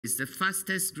The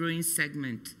fastest growing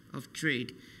segment of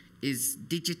trade is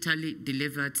digitally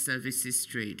delivered services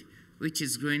trade, which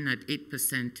is growing at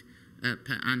 8%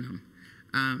 per annum.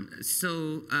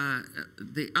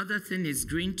 The other thing is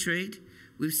green trade.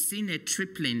 We've seen a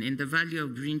tripling in the value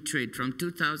of green trade from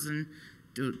 2000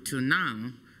 to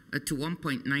now to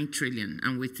 1.9 trillion,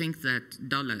 and we think that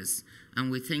dollars,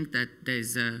 and we think that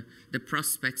there's the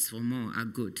prospects for more are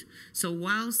good. So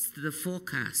whilst the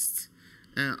forecast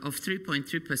of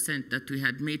 3.3% that we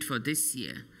had made for this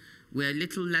year, we're a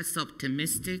little less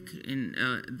optimistic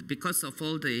because of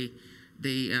all the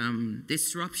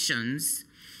disruptions,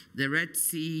 the Red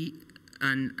Sea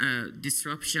and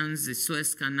disruptions, the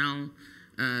Suez Canal,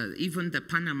 even the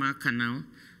Panama Canal.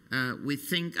 We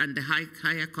think, and the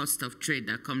higher cost of trade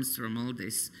that comes from all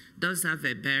this does have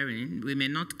a bearing. We may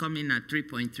not come in at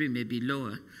 3.3, maybe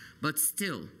lower, but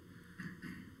still,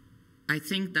 I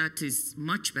think that is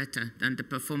much better than the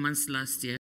performance last year.